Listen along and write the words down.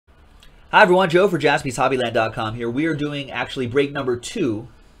Hi everyone, Joe for JaspysHobbyland.com here. We are doing actually break number 2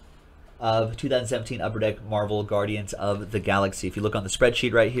 of 2017 Upper Deck Marvel Guardians of the Galaxy. If you look on the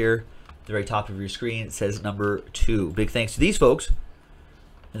spreadsheet right here, at the very top of your screen, it says number 2. Big thanks to these folks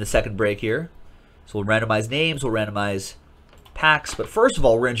in the second break here. So we'll randomize names, we'll randomize packs, but first of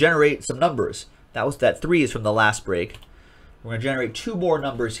all, we're going to generate some numbers. That 3 is from the last break. We're going to generate 2 more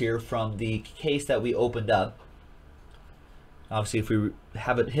numbers here from the case that we opened up. Obviously, if we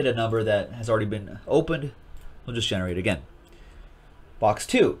haven't hit a number that has already been opened, we'll just generate again. Box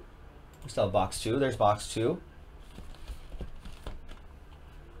 2. We still have box 2. There's box 2.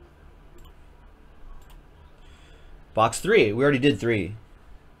 Box 3. We already did 3.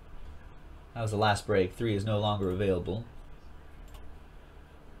 That was the last break. 3 is no longer available.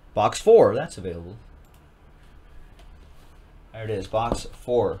 Box 4. That's available. There it is. Box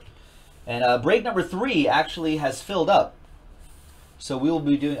 4. And break number 3 actually has filled up. So we will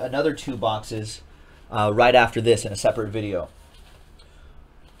be doing another 2 boxes right after this in a separate video.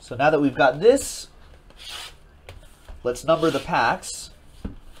 So now that we've got this, let's number the packs.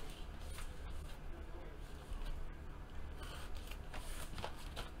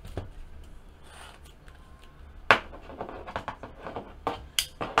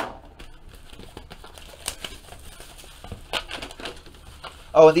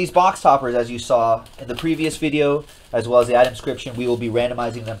 Oh, and these box toppers, as you saw in the previous video, as well as the item description, we will be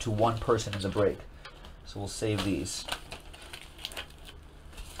randomizing them to one person in the break. So we'll save these.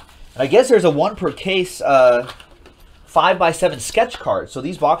 And I guess there's a 1 per case 5x7 sketch card. So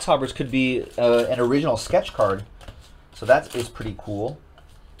these box toppers could be an original sketch card. So that is pretty cool.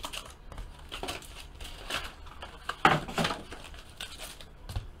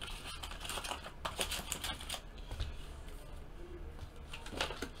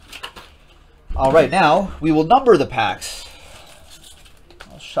 All right, now we will number the packs.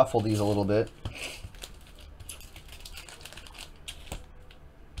 I'll shuffle these a little bit.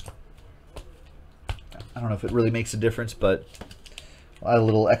 I don't know if it really makes a difference, but I'll add a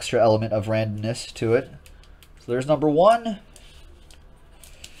little extra element of randomness to it. So there's number 1,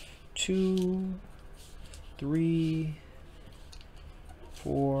 2, 3,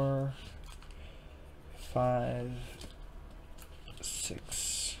 4, 5,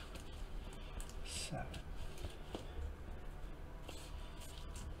 6. 7.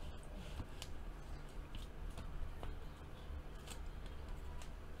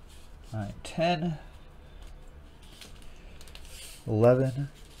 Nine, 10, 11,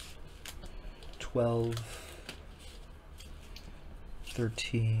 12,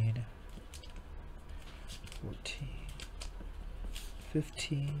 13, 14,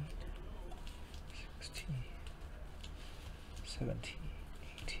 15, 16, 17.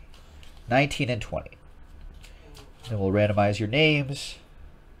 19 and 20. Then we'll randomize your names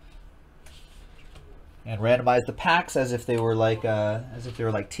and randomize the packs as if they were like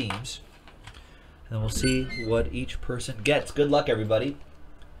teams. And then we'll see what each person gets. Good luck, everybody.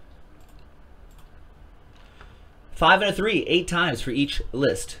 5 and a 3, 8 times for each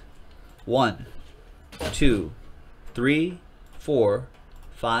list. 1, 2, 3, 4,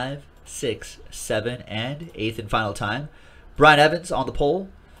 5, 6, 7, and 8th and final time. Brian Evans on the pole.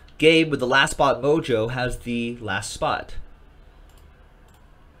 Gabe with the last spot mojo has the last spot.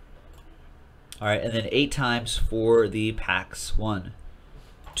 All right, and then 8 times for the packs. 1,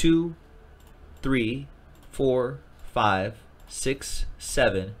 2, 3, 4, 5, 6,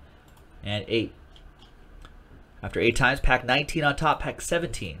 7, and 8. After 8 times, pack 19 on top, pack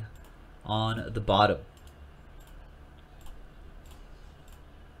 17 on the bottom.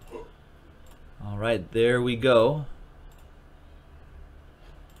 All right, there we go.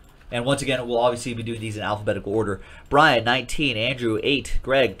 And once again, we'll obviously be doing these in alphabetical order. Brian, 19. Andrew, 8.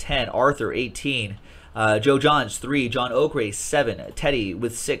 Greg, 10. Arthur, 18. Joe Johns, 3. John Oakray, 7. Teddy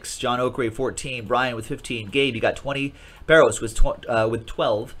with 6. John Oakray, 14. Brian with 15. Gabe, you got 20. Barros with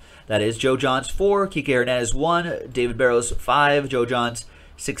 12. That is Joe Johns, 4. Kike Hernandez, 1. David Barros, 5. Joe Johns,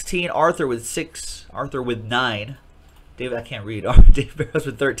 16. Arthur with 6. Arthur with 9. David, I can't read. David Barros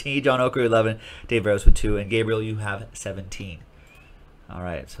with 13. John Oakray, 11. Dave Barros with 2. And Gabriel, you have 17. All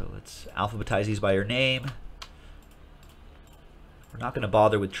right, so let's alphabetize these by your name. We're not going to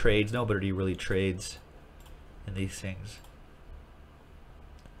bother with trades. Nobody really trades in these things.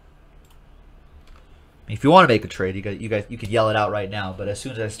 If you want to make a trade, you could yell it out right now. But as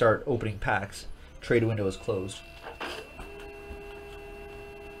soon as I start opening packs, trade window is closed.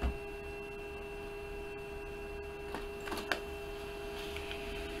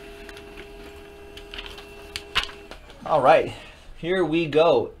 All right. Here we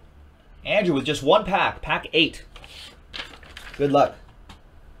go. Andrew with just 1 pack. Pack 8. Good luck.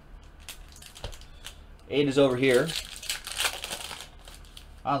 8 is over here.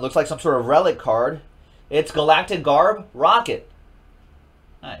 Looks like some sort of relic card. It's Galactic Garb Rocket.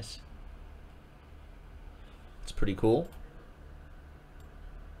 Nice. It's pretty cool.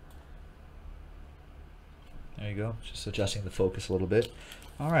 There you go. Just adjusting the focus a little bit.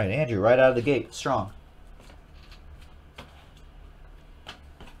 All right, Andrew, right out of the gate, strong.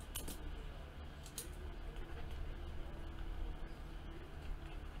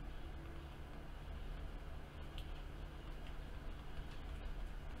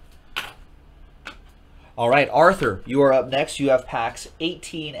 All right, Arthur, you are up next. You have packs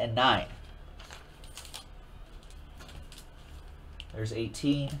 18 and 9. There's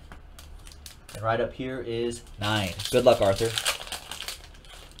 18. And right up here is 9. Good luck, Arthur.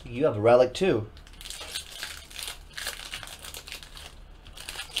 You have a relic too.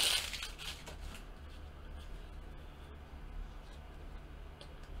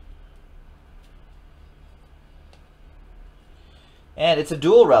 And it's a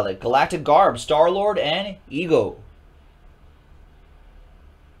dual relic. Galactic Garb, Star-Lord, and Ego.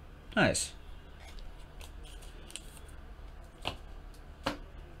 Nice.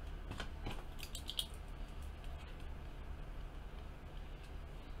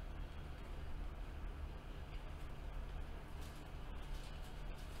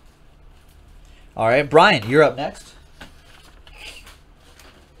 All right, Brian, you're up next.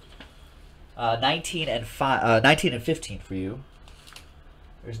 19 and 15 for you.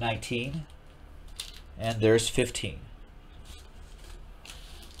 There's 19, and there's 15.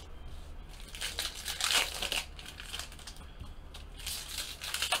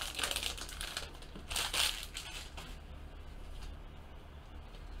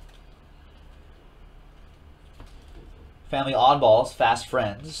 Family Oddballs, Fast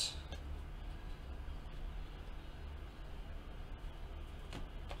Friends.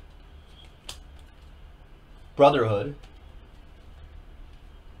 Brotherhood.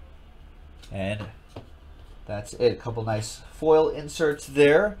 And that's it. A couple nice foil inserts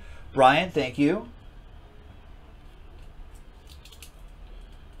there. Brian, thank you.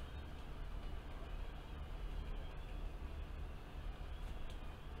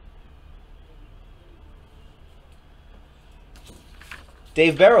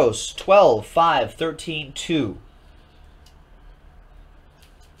 Dave Barrows, 12, 5, 13, 2.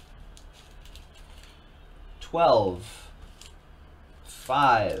 12,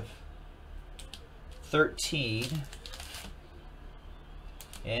 5, 13,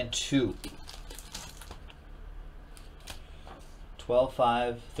 and 2. 12,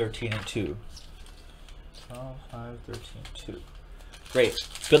 5, 13, and 2. 12, 5, 13, 2. Great.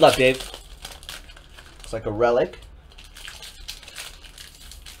 Good luck, Dave. Looks like a relic.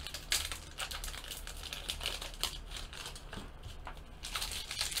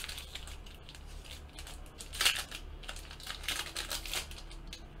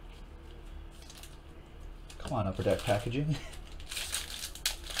 Come on, Upper Deck Packaging.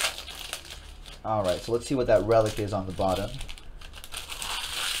 All right, so let's see what that relic is on the bottom.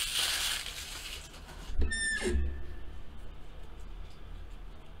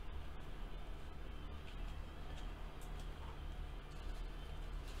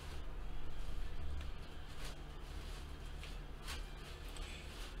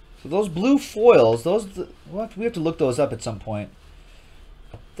 So those blue foils, we have to look those up at some point.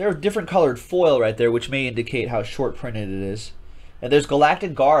 They're different colored foil right there, which may indicate how short printed it is. And there's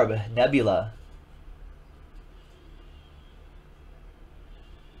Galactic Garb, Nebula.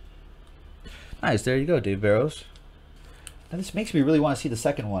 Nice, there you go, Dave Barrows. And this makes me really want to see the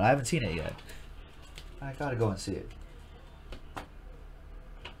second one. I haven't seen it yet. I gotta go and see it.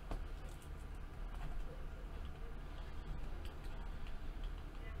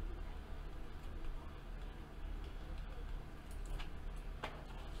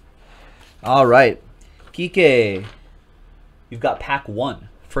 All right, Kike, you've got pack 1,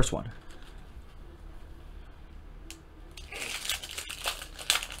 first one.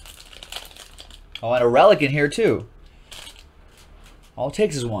 Oh, and a relic in here too. All it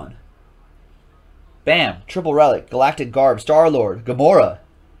takes is one. Bam, triple relic, Galactic Garb, Star-Lord, Gamora,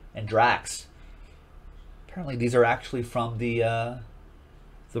 and Drax. Apparently these are actually from the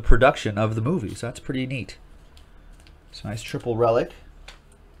production of the movie, so that's pretty neat. It's a nice triple relic.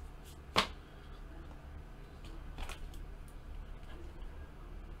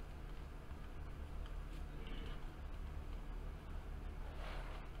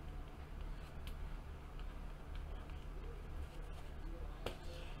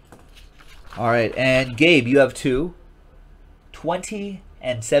 All right, and Gabe, you have 2. 20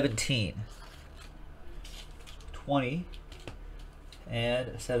 and 17. 20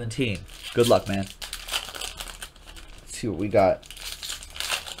 and 17. Good luck, man. see what we got.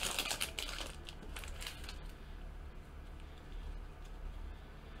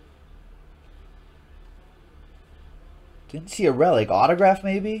 Didn't see a relic. Autograph,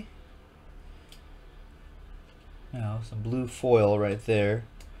 maybe? No, some blue foil right there.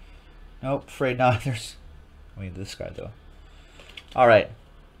 Nope, afraid not. There's... I mean, this guy, though. All right.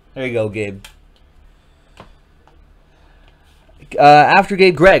 There you go, Gabe. After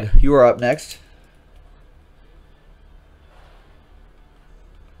Gabe, Greg, you are up next.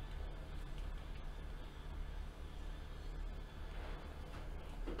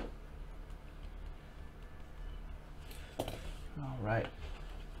 All right.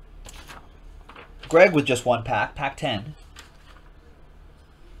 Greg with just one pack, pack 10.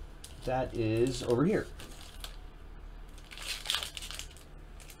 That is over here.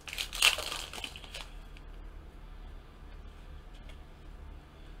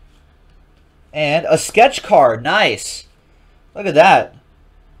 And a sketch card. Nice. Look at that.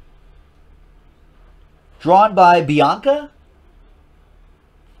 Drawn by Bianca.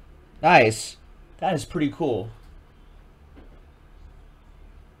 Nice. That is pretty cool.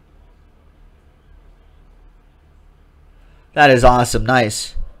 That is awesome.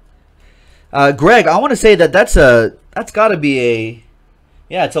 Nice. Greg, I want to say that that's got to be a,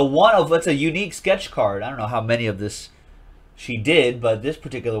 yeah, it's a unique sketch card. I don't know how many of this she did, but this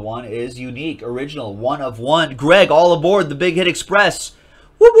particular one is unique, original, 1 of 1. Greg, all aboard the Big Hit Express.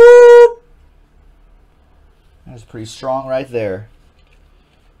 Whoop whoop. That's pretty strong right there.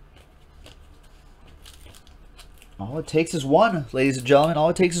 All it takes is one, ladies and gentlemen. All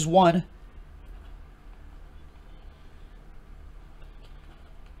it takes is one.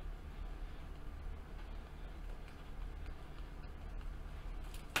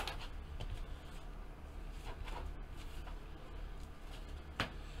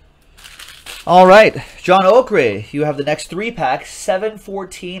 All right, John Okray, you have the next 3 packs, 7,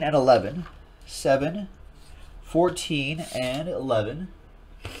 14, and 11. 7, 14, and 11.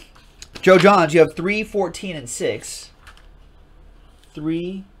 Joe Johns, you have 3, 14, and 6.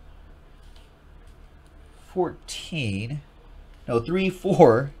 3, 14. No, 3,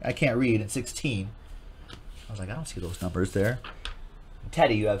 4. I can't read, and 16. I was like, I don't see those numbers there.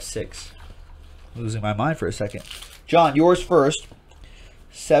 Teddy, you have 6. Losing my mind for a second. John, yours first.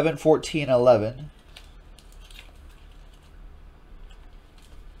 7, 14, 11.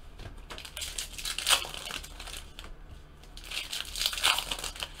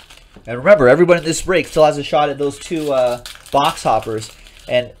 And remember, everyone in this break still has a shot at those 2 box hoppers,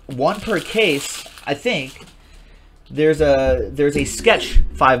 and 1 per case. I think there's a sketch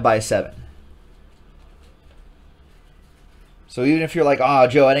 5x7. So even if you're like, "Ah,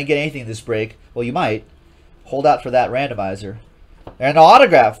 Joe, I didn't get anything this break," well, you might hold out for that randomizer. And an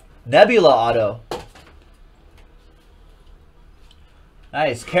autograph, Nebula auto.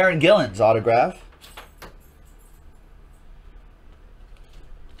 Nice, Karen Gillan's autograph.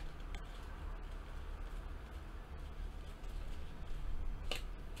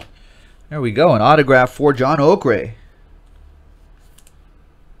 There we go, an autograph for John Okray.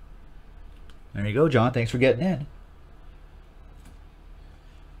 There you go, John. Thanks for getting in.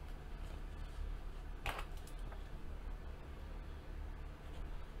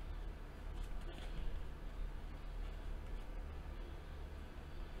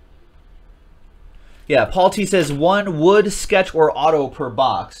 Yeah, Paul T says 1 wood, sketch, or auto per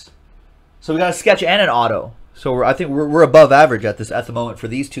box. So we got a sketch and an auto. So I think we're above average at the moment for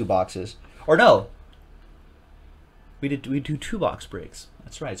these 2 boxes. Or no, we do 2 box breaks.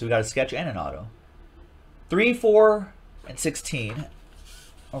 That's right. So we got a sketch and an auto. 3, 4, and 16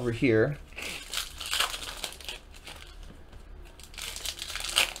 over here.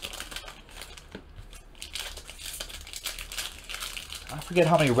 I forget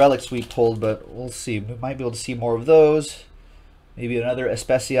how many relics we pulled, but we'll see. We might be able to see more of those. Maybe another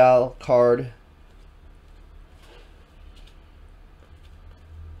Especial card.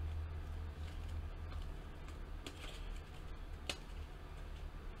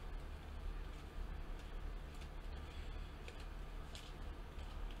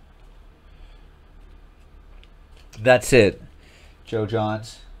 That's it, Joe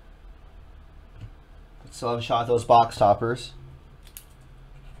Johns. Still have a shot at those box toppers.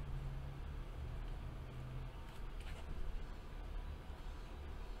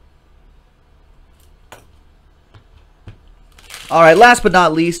 All right, last but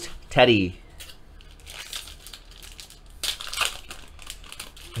not least, Teddy.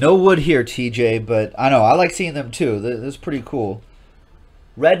 No wood here, TJ, but I know, I like seeing them too. This is pretty cool.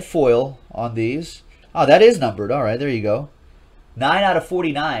 Red foil on these. Oh, that is numbered. All right, there you go. 9 out of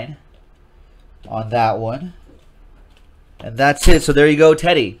 49 on that one. And that's it. So there you go,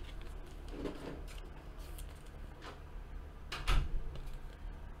 Teddy.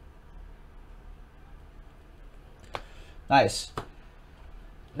 Nice.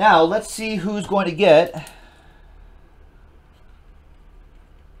 Now, let's see who's going to get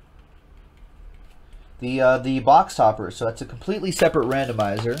the box topper. So that's a completely separate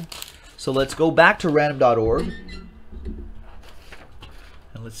randomizer. So let's go back to random.org.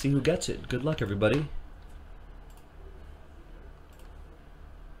 And let's see who gets it. Good luck, everybody.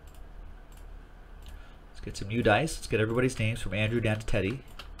 Let's get some new dice. Let's get everybody's names from Andrew down to Teddy.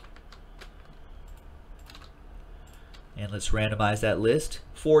 And let's randomize that list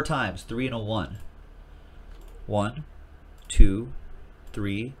 4 times, 3 and a 1. 1, 2,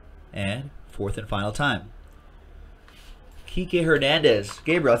 3, and 4th and final time. Kike Hernandez.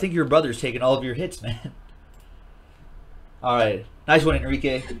 Gabriel, I think your brother's taking all of your hits, man. All right. Nice one,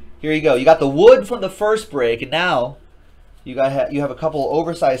 Enrique. Here you go. You got the wood from the first break, and now you have a couple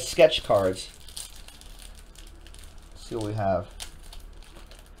oversized sketch cards. Let's see what we have.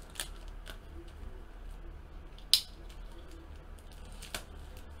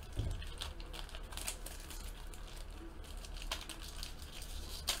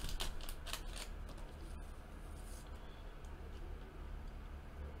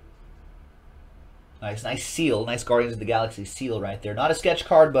 Nice seal. Nice Guardians of the Galaxy seal right there. Not a sketch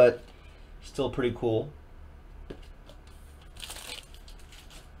card, but still pretty cool.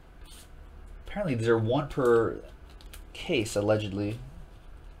 Apparently these are 1 per case, allegedly.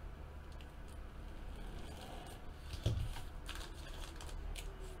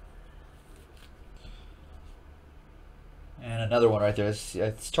 And another one right there.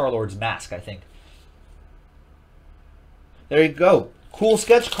 It's Star-Lord's mask, I think. There you go. Cool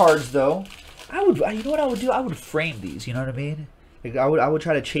sketch cards, though. You know what I would do? I would frame these. You know what I mean? Like I would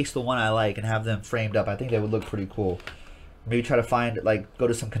try to chase the one I like and have them framed up. I think they would look pretty cool. Maybe try to find, like, go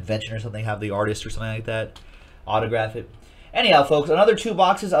to some convention or something, have the artist or something like that autograph it. Anyhow, folks, another 2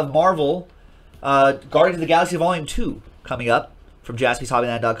 boxes of Marvel Guardians of the Galaxy Volume 2 coming up from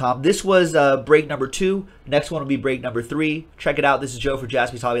JaspysHobbyland.com. This was break number 2. Next one will be break number 3. Check it out. This is Joe for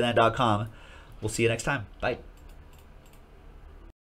JaspysHobbyland.com. We'll see you next time. Bye.